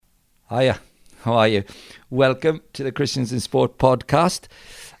Hiya, how are you? Welcome to the Christians in Sport podcast.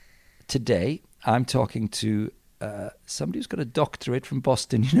 Today, I'm talking to somebody who's got a doctorate from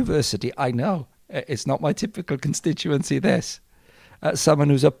Boston University. I know, it's not my typical constituency, this. Someone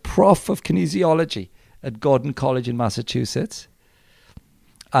who's a prof of kinesiology at Gordon College in Massachusetts.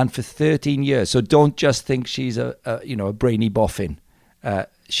 And for 13 years. So don't just think she's a brainy boffin.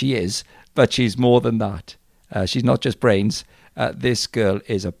 She is, but she's more than that. She's not just brains. This girl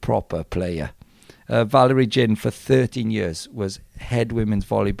is a proper player. Val Gin for 13 years was head women's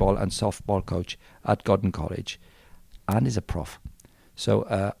volleyball and softball coach at Gordon College and is a prof.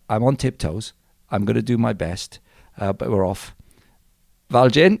 So I'm on tiptoes. I'm going to do my best, but we're off. Val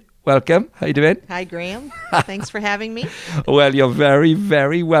Gin, welcome. How you doing? Hi, Graham. Thanks for having me. Well, you're very,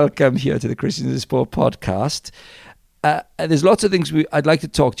 very welcome here to the Christians in Sport podcast. There's lots of things I'd like to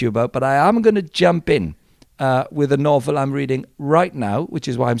talk to you about, but I am going to jump in with a novel I'm reading right now, which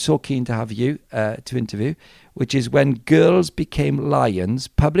is why I'm so keen to have you to interview, which is When Girls Became Lions,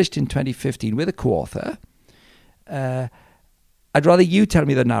 published in 2015 with a co-author. I'd rather you tell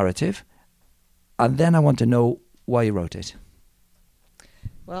me the narrative, and then I want to know why you wrote it.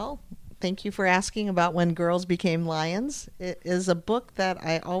 Well, thank you for asking about When Girls Became Lions. It is a book that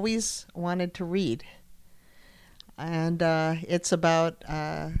I always wanted to read. And it's about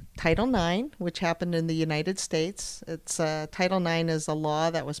Title IX, which happened in the United States. Title IX is a law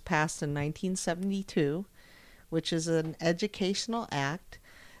that was passed in 1972, which is an educational act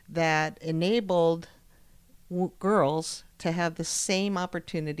that enabled girls to have the same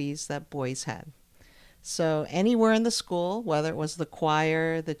opportunities that boys had. So anywhere in the school, whether it was the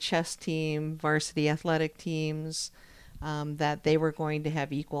choir, the chess team, varsity athletic teams, that they were going to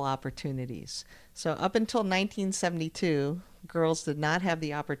have equal opportunities. So up until 1972, girls did not have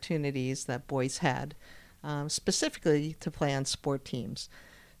the opportunities that boys had, specifically to play on sport teams.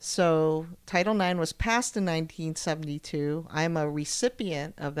 So Title IX was passed in 1972. I'm a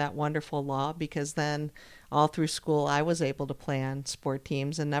recipient of that wonderful law because then all through school I was able to play on sport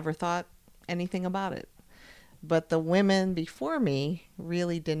teams and never thought anything about it. But the women before me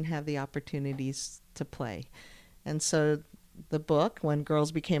really didn't have the opportunities to play. And so the book, When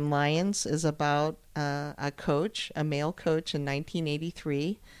Girls Became Lions, is about a coach, a male coach in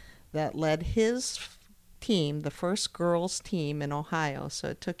 1983 that led his team, the first girls team in Ohio. So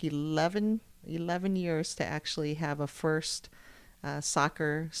it took 11 years to actually have a first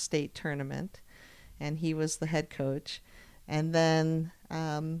soccer state tournament. And he was the head coach. And then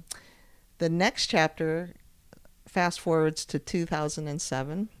the next chapter fast forwards to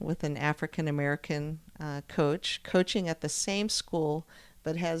 2007 with an African-American coach coaching at the same school,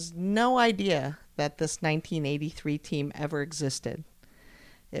 but has no idea that this 1983 team ever existed.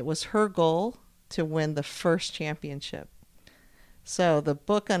 It was her goal to win the first championship. So the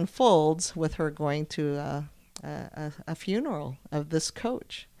book unfolds with her going to a funeral of this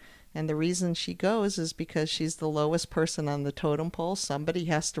coach. And the reason she goes is because she's the lowest person on the totem pole. Somebody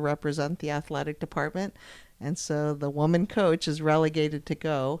has to represent the athletic department. And so the woman coach is relegated to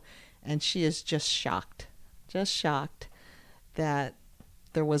go. And she is just shocked that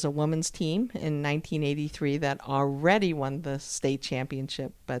there was a women's team in 1983 that already won the state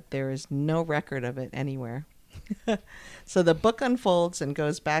championship, but there is no record of it anywhere. So the book unfolds and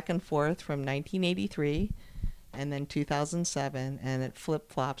goes back and forth from 1983 and then 2007, and it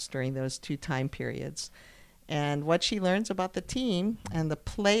flip-flops during those two time periods. And what she learns about the team and the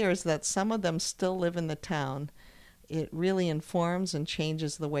players, that some of them still live in the town, it really informs and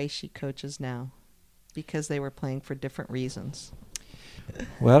changes the way she coaches now because they were playing for different reasons.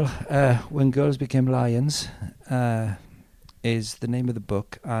 Well, When Girls Became Lions is the name of the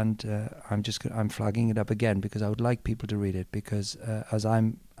book, and I'm flagging it up again because I would like people to read it because as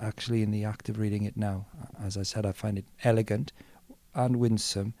I'm actually in the act of reading it now, as I said, I find it elegant and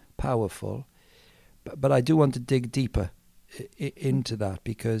winsome, powerful, but I do want to dig deeper into that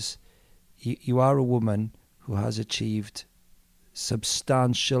because you are a woman who has achieved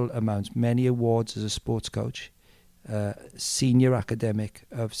substantial amounts, many awards as a sports coach, senior academic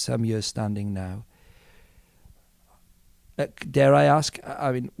of some years standing now. Dare I ask,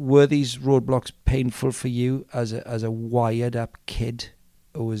 I mean, were these roadblocks painful for you as a wired up kid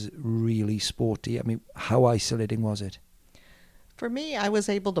who was really sporty? I mean, how isolating was it? For me, I was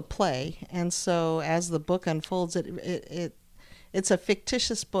able to play, and so as the book unfolds, it's a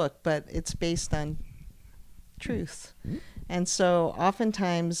fictitious book, but it's based on truth. Mm-hmm. And so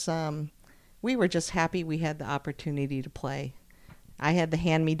oftentimes we were just happy we had the opportunity to play. I had the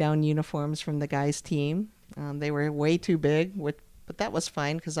hand-me-down uniforms from the guys' team. They were way too big, but that was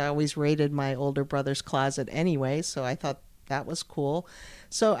fine because I always raided my older brother's closet anyway, so I thought that was cool.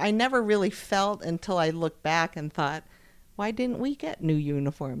 So I never really felt until I looked back and thought, why didn't we get new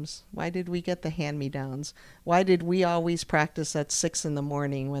uniforms? Why did we get the hand-me-downs? Why did we always practice at 6 in the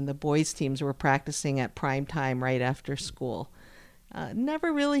morning when the boys' teams were practicing at prime time right after school?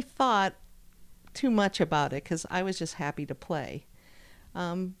 Never really thought too much about it because I was just happy to play.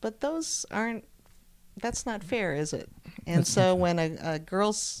 But that's not fair, is it? And so when a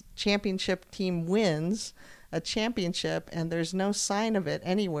girls' championship team wins a championship and there's no sign of it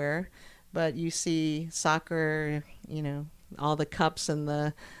anywhere, but you see soccer, all the cups and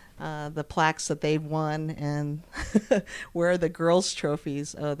the plaques that they've won, and where are the girls'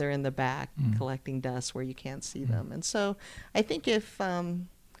 trophies? Oh, they're in the back collecting dust where you can't see them. And so I think if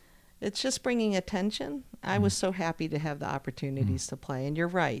it's just bringing attention, I was so happy to have the opportunities to play. And you're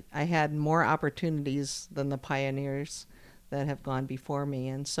right, I had more opportunities than the pioneers that have gone before me.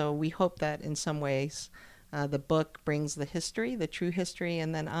 And so we hope that in some ways the book brings the history, the true history,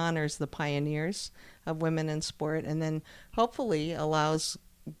 and then honors the pioneers of women in sport, and then hopefully allows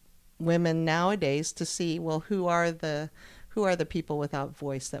women nowadays to see, well, who are the people without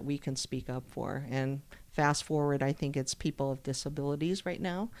voice that we can speak up for. And fast forward, I think it's people with disabilities right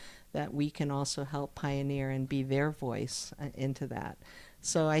now that we can also help pioneer and be their voice into that.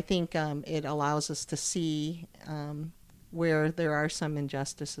 So I think it allows us to see where there are some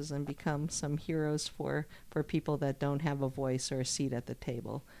injustices and become some heroes for people that don't have a voice or a seat at the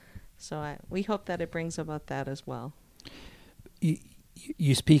table. So we hope that it brings about that as well.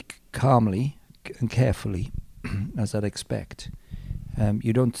 You speak calmly and carefully, as I'd expect.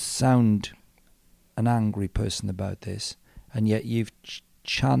 You don't sound an angry person about this, and yet you've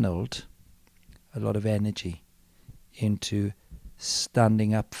channeled a lot of energy into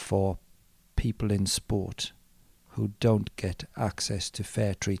standing up for people in sport who don't get access to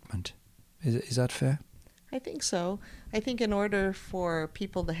fair treatment. Is that fair? I think so. I think in order for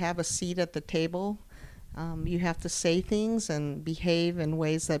people to have a seat at the table, you have to say things and behave in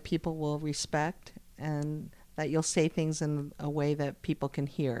ways that people will respect, and that you'll say things in a way that people can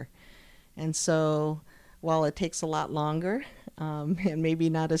hear. And so while it takes a lot longer, and maybe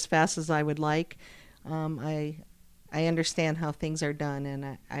not as fast as I would like, I understand how things are done,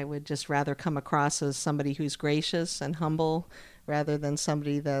 and I would just rather come across as somebody who's gracious and humble rather than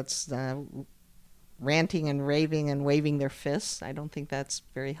somebody that's ranting and raving and waving their fists. I don't think that's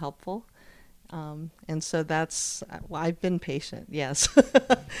very helpful. And so I've been patient, yes.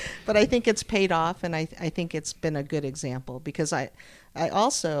 But I think it's paid off, and I think it's been a good example, because I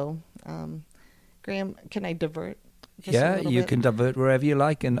also, Graham, can I divert? Yeah, you can divert wherever you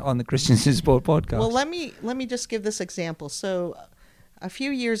like on the Christians in Sport podcast. Well, let me just give this example. So a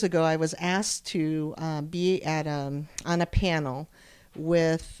few years ago, I was asked to be on a panel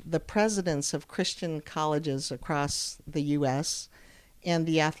with the presidents of Christian colleges across the U.S. and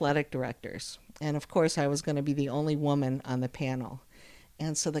the athletic directors. And of course, I was going to be the only woman on the panel.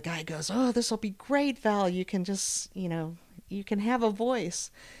 And so the guy goes, "Oh, this will be great, Val. You can just, you can have a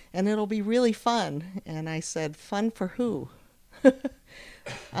voice, and it'll be really fun." And I said, "Fun for who?"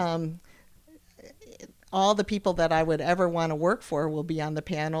 All the people that I would ever want to work for will be on the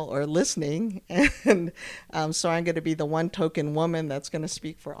panel or listening. And so I'm going to be the one token woman that's going to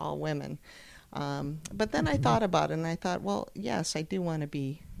speak for all women. But then I thought about it, and I thought, well, yes, I do want to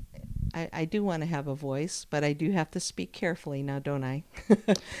be, I do want to have a voice, but I do have to speak carefully now, don't I?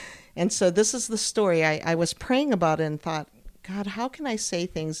 And so this is the story. I was praying about it and thought, God, how can I say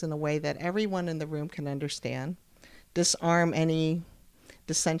things in a way that everyone in the room can understand, disarm any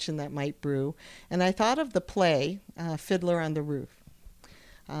dissension that might brew? And I thought of the play, Fiddler on the Roof.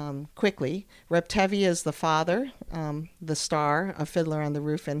 Quickly, Reb Tevi is the father, the star of Fiddler on the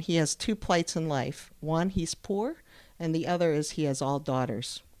Roof, and he has two plights in life. One, he's poor, and the other is he has all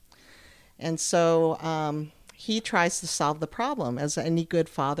daughters. And so he tries to solve the problem, as any good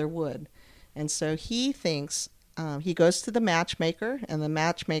father would. And so he thinks, he goes to the matchmaker, and the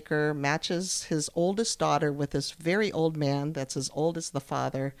matchmaker matches his oldest daughter with this very old man that's as old as the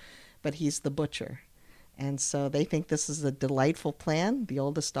father, but he's the butcher. And so they think this is a delightful plan. The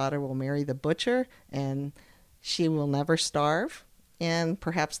oldest daughter will marry the butcher, and she will never starve. And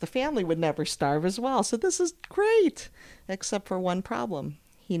perhaps the family would never starve as well. So this is great, except for one problem.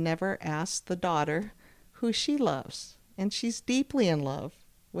 He never asks the daughter who she loves. And she's deeply in love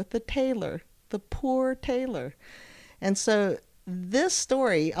with the tailor, the poor tailor. And so this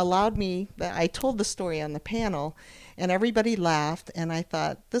story allowed me, I told the story on the panel, and everybody laughed, and I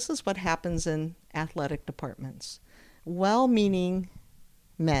thought, this is what happens in athletic departments. Well-meaning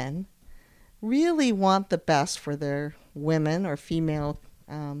men really want the best for their women or female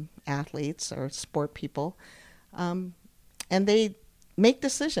athletes or sport people, and they make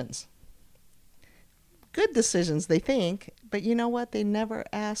decisions. Good decisions, they think, but you know what? They never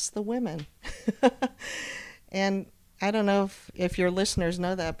ask the women. And I don't know if your listeners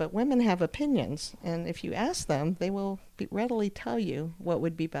know that, but women have opinions. And if you ask them, they will readily tell you what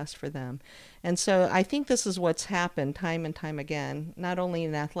would be best for them. And so I think this is what's happened time and time again, not only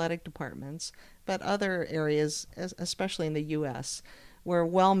in athletic departments, but other areas, especially in the U.S., where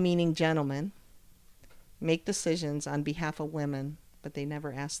well-meaning gentlemen make decisions on behalf of women, but they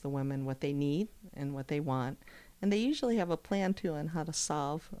never ask the women what they need and what they want. And they usually have a plan, too, on how to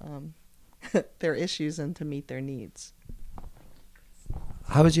solve their issues and to meet their needs.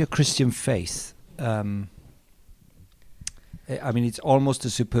 How is your Christian faith? I mean, it's almost a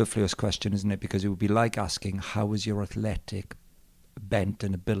superfluous question, isn't it? Because it would be like asking, how has your athletic bent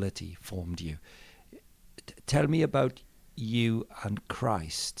and ability formed you? Tell me about you and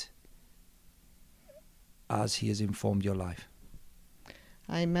Christ as he has informed your life.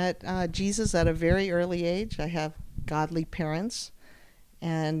 I met Jesus at a very early age. I have godly parents.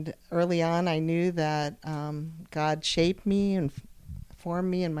 And early on, I knew that God shaped me and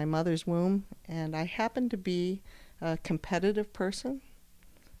formed me in my mother's womb. And I happened to be a competitive person,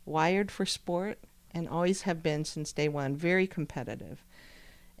 wired for sport, and always have been since day one, very competitive.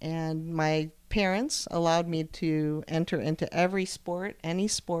 And my parents allowed me to enter into every sport, any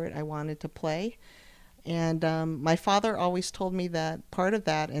sport I wanted to play. And my father always told me that part of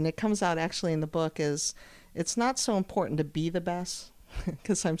that, and it comes out actually in the book, is it's not so important to be the best,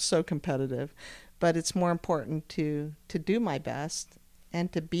 because I'm so competitive, but it's more important to do my best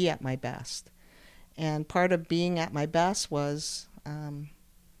and to be at my best. And part of being at my best was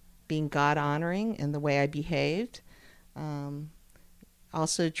being God-honoring in the way I behaved,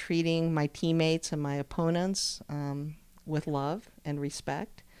 also treating my teammates and my opponents with love and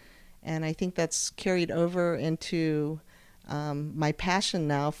respect. And I think that's carried over into my passion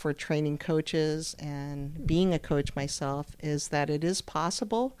now for training coaches and being a coach myself, is that it is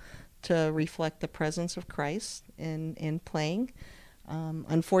possible to reflect the presence of Christ in playing.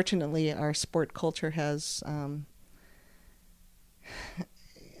 Unfortunately, our sport culture has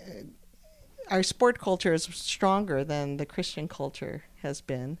our sport culture is stronger than the Christian culture has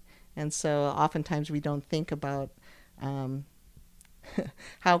been, and so oftentimes we don't think about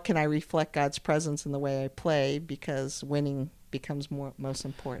how can I reflect God's presence in the way I play, because winning becomes most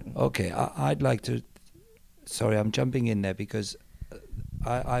important. Okay, I'd like to... Sorry, I'm jumping in there because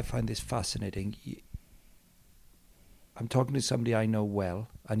I find this fascinating. I'm talking to somebody I know well,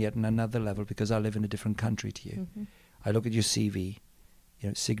 and yet on another level, because I live in a different country to you. Mm-hmm. I look at your CV,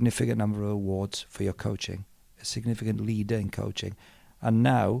 significant number of awards for your coaching, a significant leader in coaching, and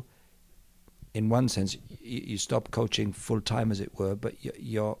now, in one sense, you stop coaching full-time, as it were, but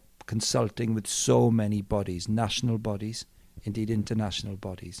you're consulting with so many bodies, national bodies, indeed international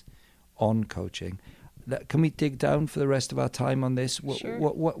bodies, on coaching. Can we dig down for the rest of our time on this? Sure.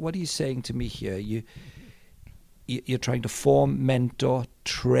 What are you saying to me here? You're trying to form, mentor,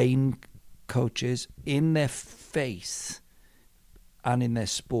 train coaches in their faith and in their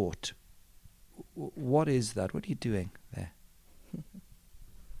sport. What is that? What are you doing there?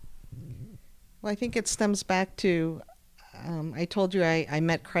 Well, I think it stems back to, I told you I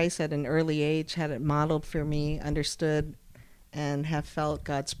met Christ at an early age, had it modeled for me, understood, and have felt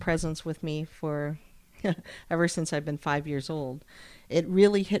God's presence with me for ever since I've been 5 years old. It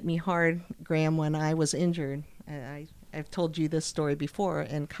really hit me hard, Graham, when I was injured. I've told you this story before.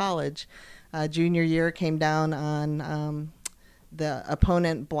 In college, junior year, came down on the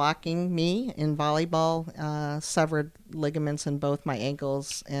opponent blocking me in volleyball, severed ligaments in both my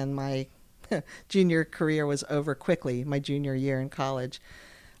ankles, and my junior career was over quickly, my junior year in college.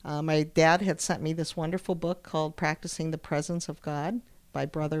 My dad had sent me this wonderful book called Practicing the Presence of God by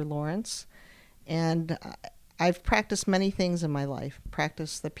Brother Lawrence. And I've practiced many things in my life.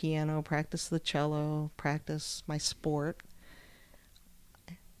 Practiced the piano, practiced the cello, practiced my sport.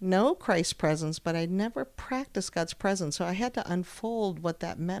 Know Christ's presence, but I never practiced God's presence. So I had to unfold what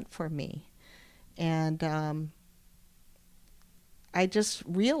that meant for me. And I just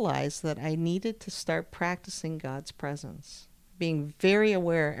realized that I needed to start practicing God's presence, being very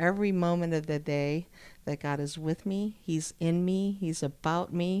aware every moment of the day that God is with me, He's in me, He's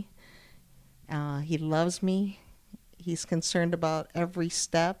about me, He loves me, He's concerned about every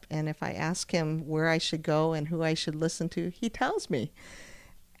step, and if I ask Him where I should go and who I should listen to, He tells me.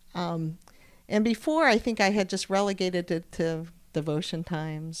 And before, I think I had just relegated it to devotion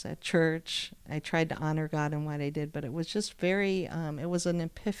times at church. I tried to honor God in what I did, but it was just very, it was an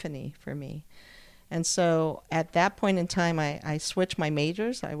epiphany for me. And so at that point in time, I switched my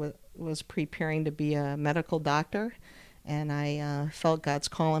majors. I was preparing to be a medical doctor, and I felt God's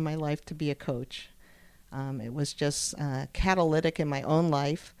call in my life to be a coach. It was just catalytic in my own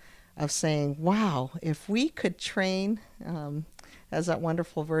life of saying, wow, if we could train, as that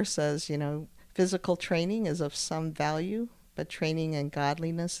wonderful verse says, physical training is of some value, but training in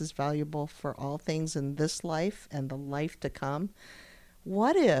godliness is valuable for all things in this life and the life to come.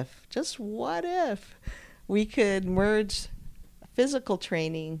 What if, just what if, we could merge physical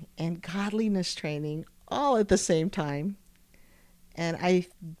training and godliness training all at the same time? And I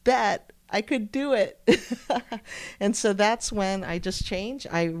bet I could do it. And so that's when I just changed.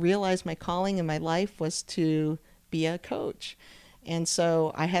 I realized my calling in my life was to be a coach. And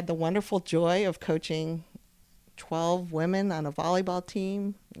so I had the wonderful joy of coaching 12 women on a volleyball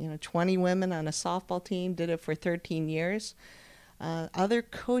team, 20 women on a softball team, did it for 13 years. Other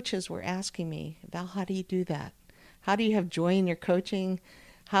coaches were asking me, Val, how do you do that? How do you have joy in your coaching?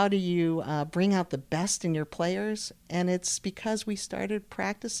 How do you bring out the best in your players? And it's because we started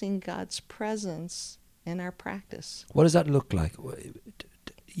practicing God's presence in our practice. What does that look like?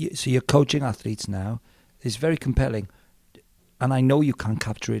 So you're coaching athletes now. It's very compelling. And I know you can't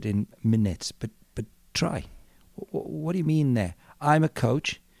capture it in minutes, but try. What do you mean there? I'm a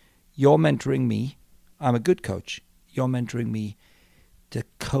coach. You're mentoring me. I'm a good coach. You're mentoring me to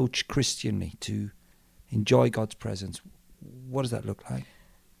coach Christianly, to enjoy God's presence. What does that look like?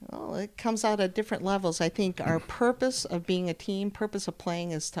 Well, it comes out at different levels. I think our purpose of being a team, purpose of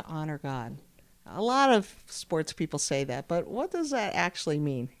playing is to honor God. A lot of sports people say that, but what does that actually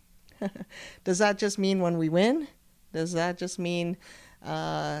mean? Does that just mean when we win? Does that just mean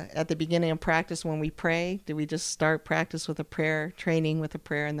at the beginning of practice when we pray? Do we just start practice with a prayer, training with a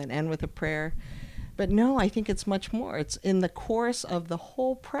prayer, and then end with a prayer? But no, I think it's much more. It's in the course of the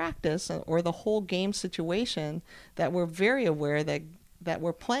whole practice or the whole game situation that we're very aware that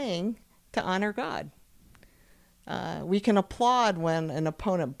we're playing to honor God. We can applaud when an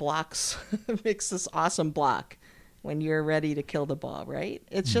opponent blocks, makes this awesome block when you're ready to kill the ball, right?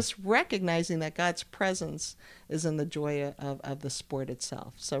 It's just recognizing that God's presence is in the joy of the sport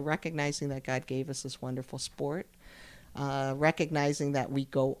itself. So recognizing that God gave us this wonderful sport, recognizing that we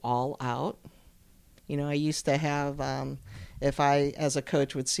go all out. I used to have, if I, as a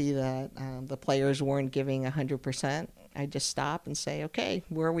coach, would see that the players weren't giving 100%, I'd just stop and say, okay,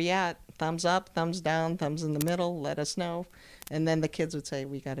 where are we at? Thumbs up, thumbs down, thumbs in the middle, let us know. And then the kids would say,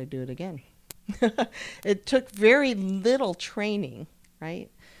 we got to do it again. It took very little training,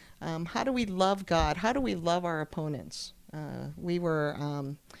 right? How do we love God? How do we love our opponents? I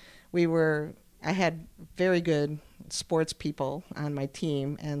had very good sports people on my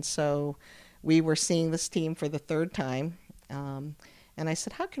team, and so we were seeing this team for the third time. And I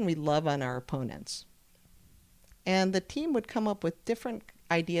said, how can we love on our opponents? And the team would come up with different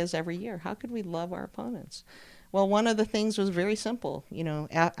ideas every year. How could we love our opponents? Well, one of the things was very simple.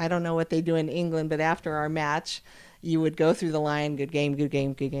 I don't know what they do in England, but after our match, you would go through the line, good game, good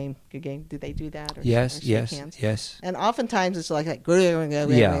game, good game, good game. Do they do that? Yes. And oftentimes it's like good,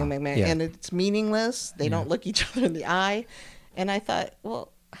 and it's meaningless. They Yeah. don't look each other in the eye. And I thought,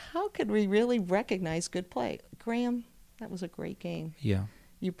 well, how could we really recognize good play? Graham, that was a great game. Yeah.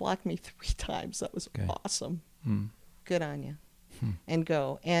 You blocked me 3 times. That was awesome. Good on you. And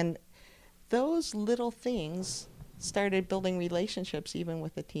go. And those little things started building relationships even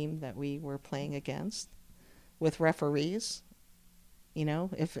with the team that we were playing against, with referees.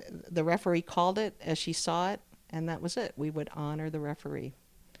 If the referee called it as she saw it, and that was it, we would honor the referee.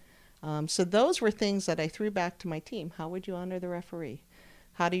 So those were things that I threw back to my team. How would you honor the referee?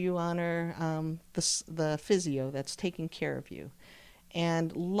 How do you honor the physio that's taking care of you?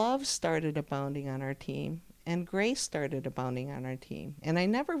 And love started abounding on our team, and grace started abounding on our team. And I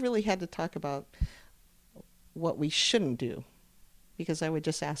never really had to talk about what we shouldn't do, because I would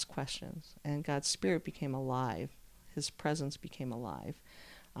just ask questions, and God's Spirit became alive. His presence became alive.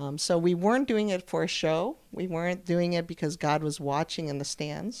 So we weren't doing it for a show. We weren't doing it because God was watching in the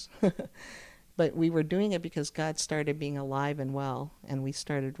stands. But we were doing it because God started being alive and well, and we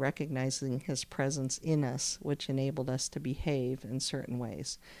started recognizing his presence in us, which enabled us to behave in certain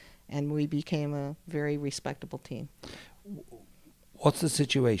ways. And we became a very respectable team. What's the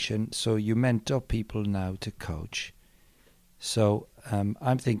situation? So you mentor people now to coach. So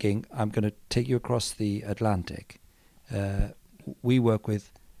I'm thinking I'm going to take you across the Atlantic. We work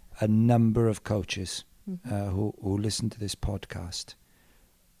with a number of coaches who listen to this podcast,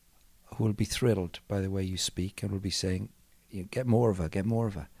 who will be thrilled by the way you speak and will be saying, get more of her, get more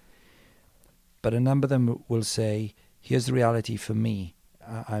of her. But a number of them will say, here's the reality for me.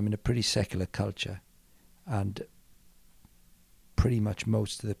 I'm in a pretty secular culture, and pretty much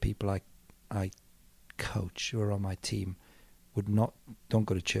most of the people I coach or on my team don't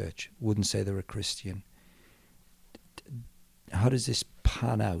go to church, wouldn't say they're a Christian. How does this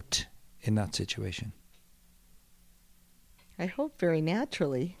pan out in that situation? I hope very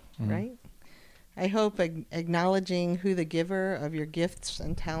naturally, right? I hope acknowledging who the giver of your gifts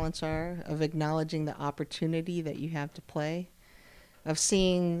and talents are, of acknowledging the opportunity that you have to play, of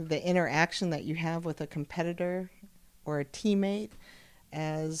seeing the interaction that you have with a competitor or a teammate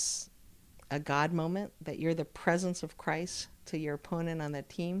as a God moment, that you're the presence of Christ to your opponent on that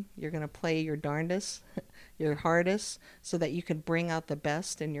team. You're going to play your darndest, your hardest, so that you can bring out the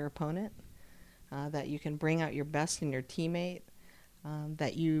best in your opponent, that you can bring out your best in your teammate,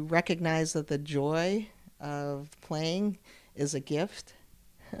 that you recognize that the joy of playing is a gift,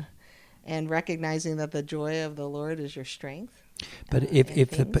 and recognizing that the joy of the Lord is your strength. But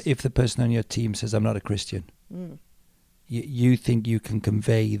if the person on your team says, I'm not a Christian, you think you can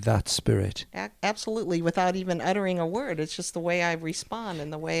convey that spirit? Absolutely, without even uttering a word. It's just the way I respond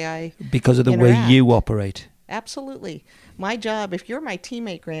and the way I because of the interact. way you operate. Absolutely. My job, if you're my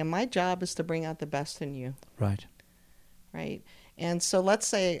teammate, Graham, my job is to bring out the best in you. Right. Right. And so let's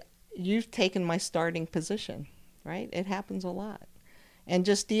say you've taken my starting position, right? It happens a lot. And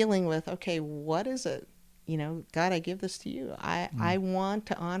just dealing with, okay, what is it? God, I give this to you. I want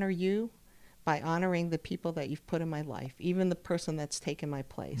to honor you by honoring the people that you've put in my life, even the person that's taken my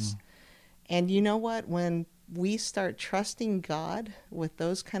place. And you know what? When we start trusting God with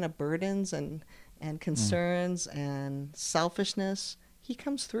those kind of burdens and concerns and selfishness, he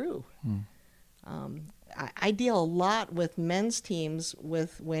comes through. I deal a lot with men's teams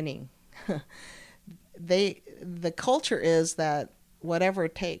with winning. The culture is that whatever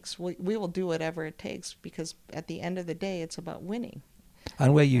it takes, we will do whatever it takes, because at the end of the day, it's about winning.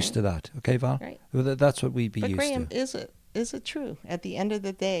 And we're used to that, okay, Val? Right. Well, that's what we'd be used Graham, to. is it true? At the end of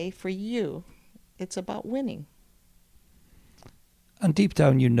the day, for you, it's about winning. And deep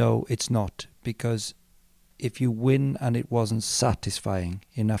down, it's not, because if you win and it wasn't satisfying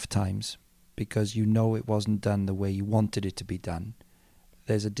enough times, because it wasn't done the way you wanted it to be done,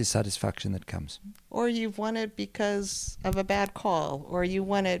 there's a dissatisfaction that comes. Or you've won it because of a bad call, or you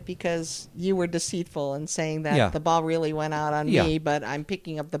won it because you were deceitful and saying that the ball really went out on me, but I'm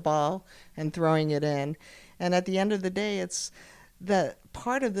picking up the ball and throwing it in. And at the end of the day, it's the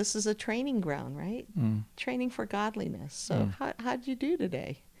part of this is a training ground, right? Training for godliness. So how'd you do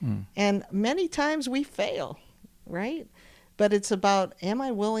today? And many times we fail, right? But it's about, am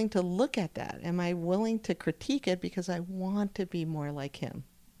I willing to look at that? Am I willing to critique it because I want to be more like him?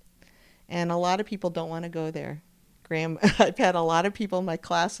 And a lot of people don't want to go there. Graham, I've had a lot of people in my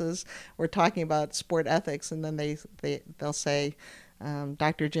classes were talking about sport ethics, and then they'll say,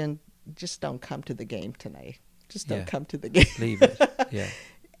 Dr. Gin, just don't come to the game tonight. Just don't come to the game. Leave it. Yeah.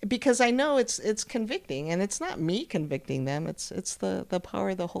 Because I know it's convicting, and it's not me convicting them. It's the power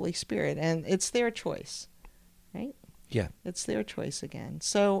of the Holy Spirit, and it's their choice, right? Yeah. It's their choice again.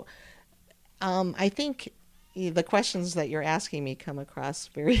 So I think the questions that you're asking me come across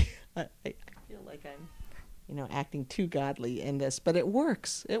very, I feel like I'm, acting too godly in this, but it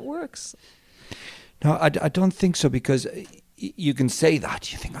works. It works. No, I don't think so, because you can say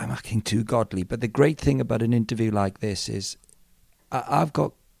that. You think I'm acting too godly. But the great thing about an interview like this is I've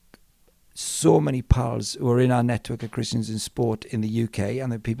got so many pals who are in our network of Christians in sport in the UK,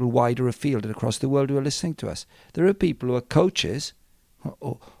 and there are people wider afield and across the world who are listening to us. There are people who are coaches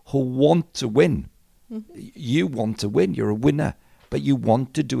who want to win. You want to win. You're a winner, but you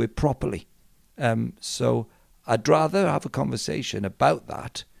want to do it properly. So I'd rather have a conversation about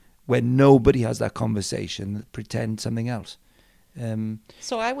that when nobody has that conversation than pretend something else.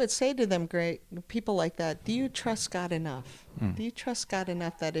 So I would say to them, great people like that, do you trust God enough? Do you trust God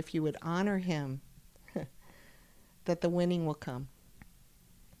enough that if you would honor him, that the winning will come?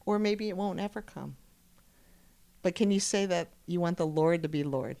 Or maybe it won't ever come. But can you say that you want the Lord to be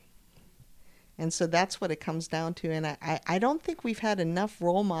Lord? And so that's what it comes down to. And I don't think we've had enough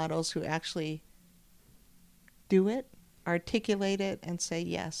role models who actually do it, articulate it, and say,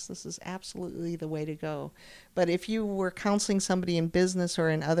 yes, this is absolutely the way to go. But if you were counseling somebody in business or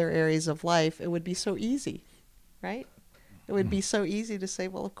in other areas of life, it would be so easy, right? It would be so easy to say,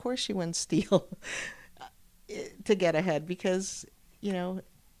 well, of course you wouldn't steal to get ahead, because,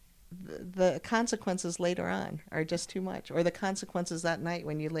 the consequences later on are just too much. Or the consequences that night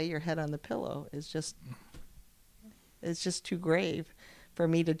when you lay your head on the pillow is just too grave for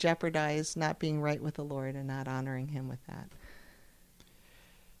me to jeopardize not being right with the Lord and not honoring him with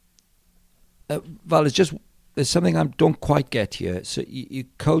that. Val, there's something I don't quite get here. So you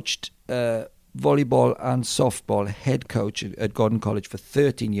coached volleyball and softball, head coach at Gordon College for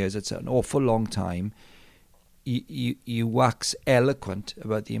 13 years. It's an awful long time. you wax eloquent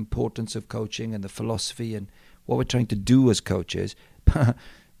about the importance of coaching and the philosophy and what we're trying to do as coaches.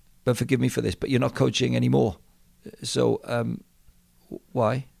 But forgive me for this, but you're not coaching anymore. So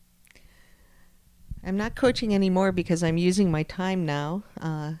why? I'm not coaching anymore because I'm using my time now.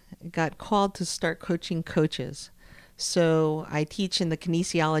 Got called to start coaching coaches. So I teach in the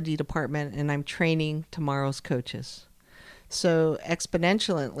kinesiology department, and I'm training tomorrow's coaches. So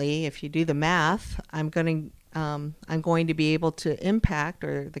exponentially, if you do the math, I'm going to be able to impact,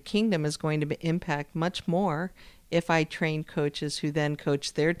 or the kingdom is going to impact much more if I train coaches who then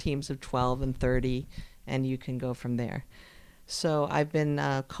coach their teams of 12 and 30, and you can go from there. So I've been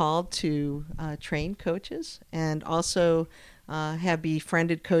called to train coaches, and also have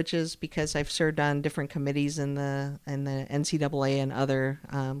befriended coaches because I've served on different committees in the NCAA and other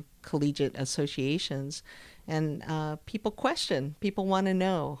collegiate associations. And people want to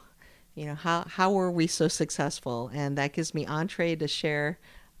know, how were we so successful? And that gives me entree to share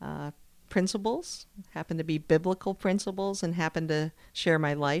principles, happen to be biblical principles, and happen to share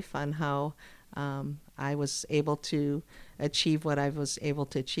my life on how I was able to achieve what I was able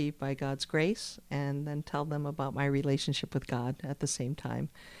to achieve by God's grace, and then tell them about my relationship with God at the same time.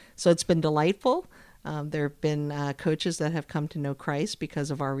 So it's been delightful. There have been coaches that have come to know Christ because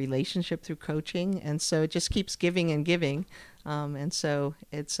of our relationship through coaching, and so it just keeps giving and giving, and so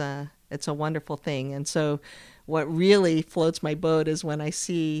it's a wonderful thing. And so what really floats my boat is when I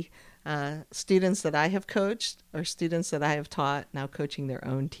see students that I have coached or students that I have taught now coaching their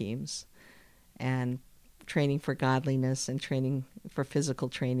own teams and training for godliness and training for physical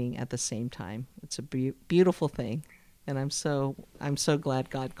training at the same time. It's a beautiful thing, and I'm so glad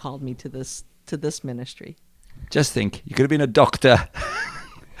God called me to this ministry. Just think, you could have been a doctor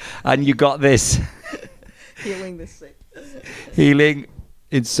and you got this. Healing the sick. Healing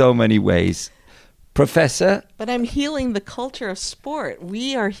in so many ways. Professor? But I'm healing the culture of sport.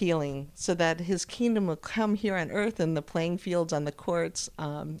 We are healing so that his kingdom will come here on earth in the playing fields, on the courts.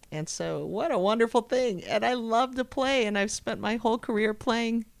 And so what a wonderful thing. And I love to play, and I've spent my whole career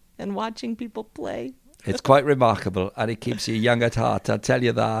playing and watching people play. It's quite remarkable, and it keeps you young at heart, I'll tell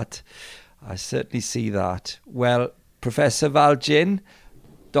you that. I certainly see that. Well, Professor Val Gin,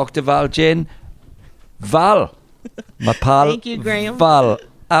 Dr. Val Gin, Val, my pal. Thank you, Graham. Val,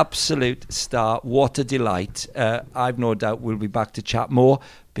 absolute star. What a delight. I've no doubt we'll be back to chat more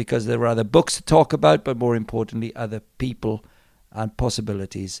because there are other books to talk about, but more importantly, other people and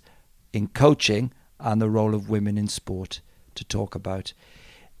possibilities in coaching and the role of women in sport to talk about.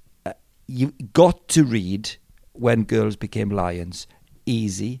 You got to read When Girls Became Lions.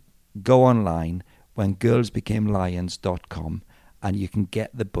 Easy. Go online, whengirlsbecamelions.com, and you can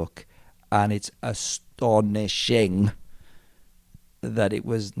get the book. And it's astonishing that it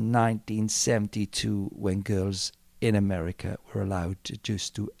was 1972 when girls in America were allowed to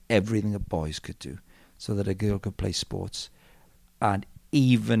just do everything that boys could do so that a girl could play sports. And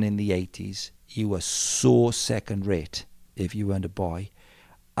even in the 80s, you were so second rate if you weren't a boy.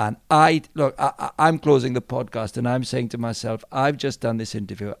 And I'm closing the podcast and I'm saying to myself, I've just done this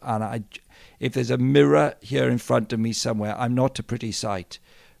interview, and if there's a mirror here in front of me somewhere, I'm not a pretty sight,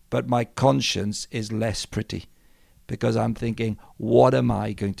 but my conscience is less pretty because I'm thinking, what am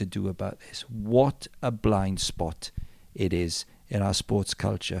I going to do about this? What a blind spot it is in our sports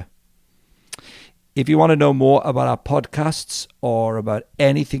culture. If you want to know more about our podcasts or about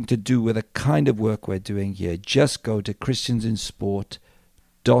anything to do with the kind of work we're doing here, just go to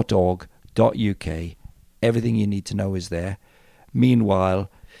christiansinsport.org.uk. Everything you need to know is there. Meanwhile,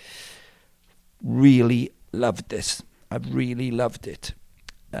 really loved this. I've really loved it.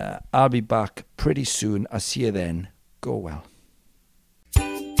 I'll be back pretty soon. I'll see you then. Go well.